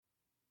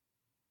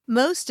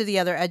Most of the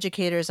other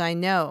educators I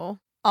know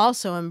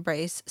also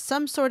embrace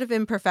some sort of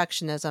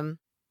imperfectionism.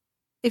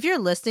 If you're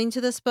listening to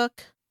this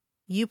book,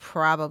 you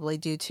probably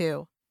do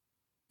too.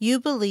 You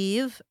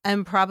believe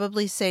and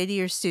probably say to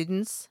your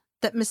students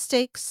that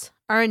mistakes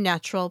are a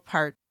natural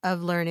part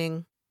of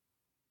learning.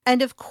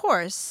 And of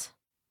course,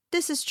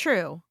 this is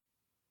true.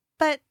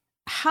 But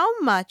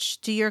how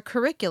much do your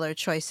curricular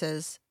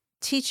choices,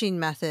 teaching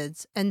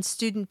methods, and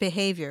student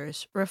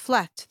behaviors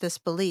reflect this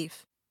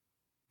belief?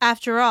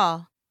 After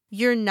all,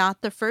 you're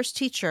not the first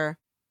teacher,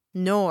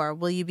 nor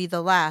will you be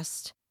the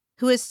last,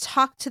 who has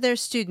talked to their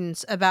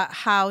students about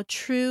how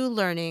true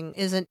learning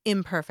is an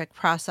imperfect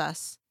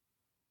process.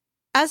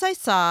 As I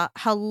saw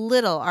how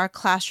little our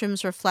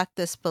classrooms reflect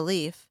this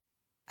belief,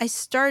 I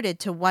started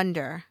to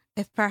wonder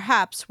if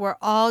perhaps we're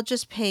all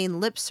just paying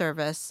lip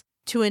service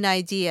to an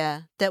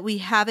idea that we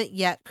haven't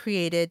yet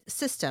created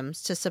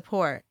systems to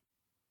support.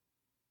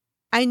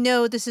 I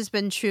know this has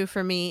been true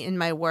for me in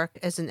my work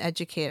as an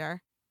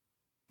educator.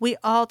 We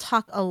all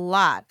talk a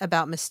lot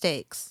about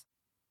mistakes,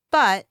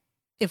 but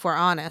if we're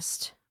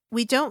honest,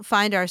 we don't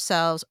find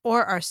ourselves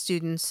or our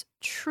students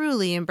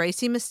truly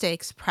embracing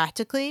mistakes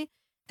practically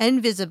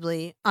and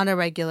visibly on a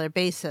regular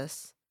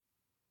basis.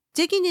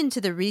 Digging into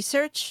the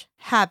research,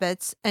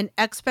 habits, and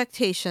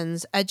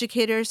expectations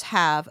educators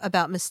have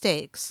about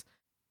mistakes,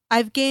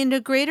 I've gained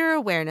a greater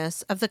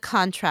awareness of the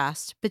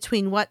contrast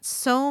between what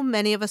so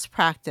many of us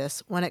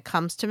practice when it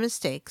comes to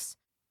mistakes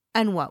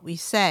and what we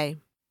say.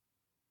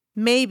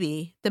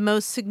 Maybe the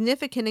most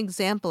significant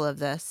example of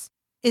this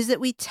is that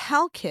we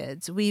tell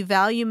kids we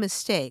value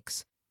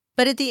mistakes,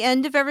 but at the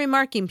end of every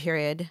marking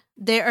period,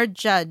 they are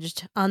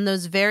judged on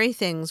those very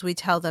things we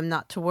tell them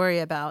not to worry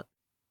about.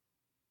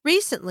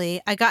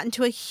 Recently, I got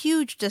into a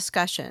huge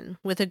discussion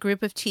with a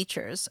group of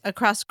teachers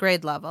across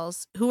grade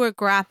levels who were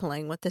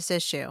grappling with this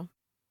issue.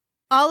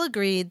 All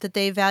agreed that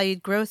they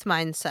valued growth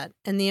mindset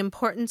and the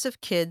importance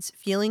of kids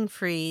feeling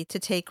free to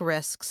take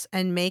risks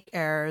and make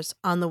errors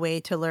on the way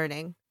to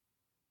learning.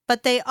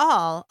 But they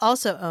all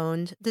also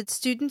owned that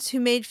students who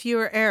made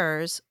fewer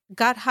errors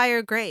got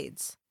higher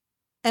grades.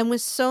 And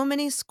with so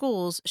many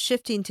schools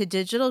shifting to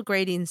digital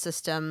grading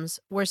systems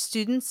where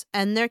students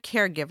and their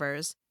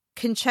caregivers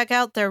can check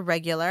out their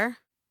regular,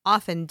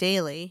 often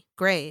daily,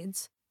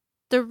 grades,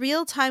 the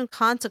real-time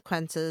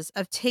consequences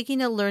of taking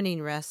a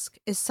learning risk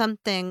is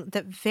something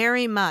that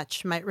very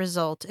much might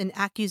result in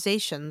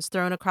accusations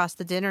thrown across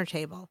the dinner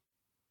table.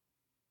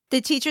 The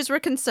teachers were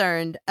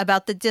concerned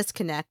about the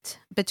disconnect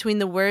between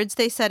the words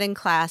they said in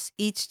class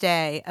each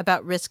day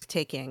about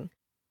risk-taking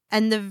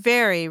and the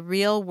very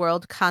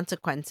real-world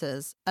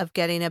consequences of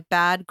getting a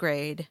bad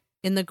grade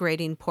in the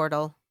grading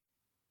portal.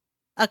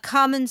 A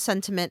common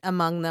sentiment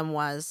among them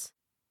was,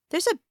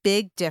 there's a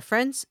big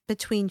difference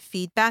between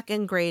feedback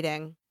and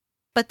grading,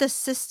 but the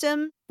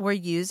system we're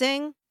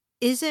using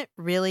isn't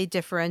really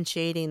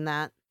differentiating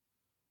that.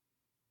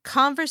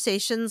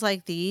 Conversations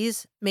like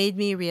these made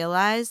me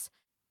realize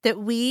that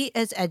we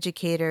as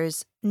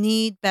educators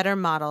need better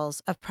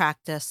models of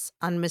practice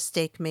on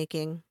mistake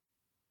making.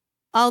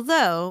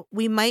 Although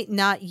we might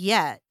not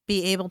yet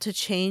be able to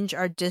change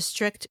our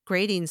district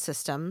grading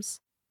systems,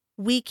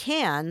 we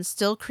can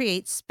still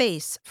create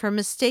space for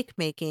mistake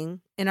making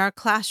in our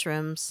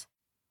classrooms.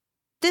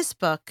 This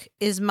book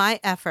is my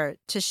effort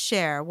to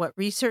share what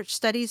research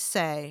studies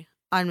say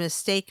on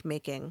mistake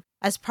making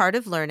as part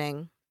of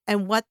learning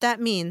and what that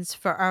means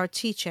for our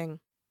teaching.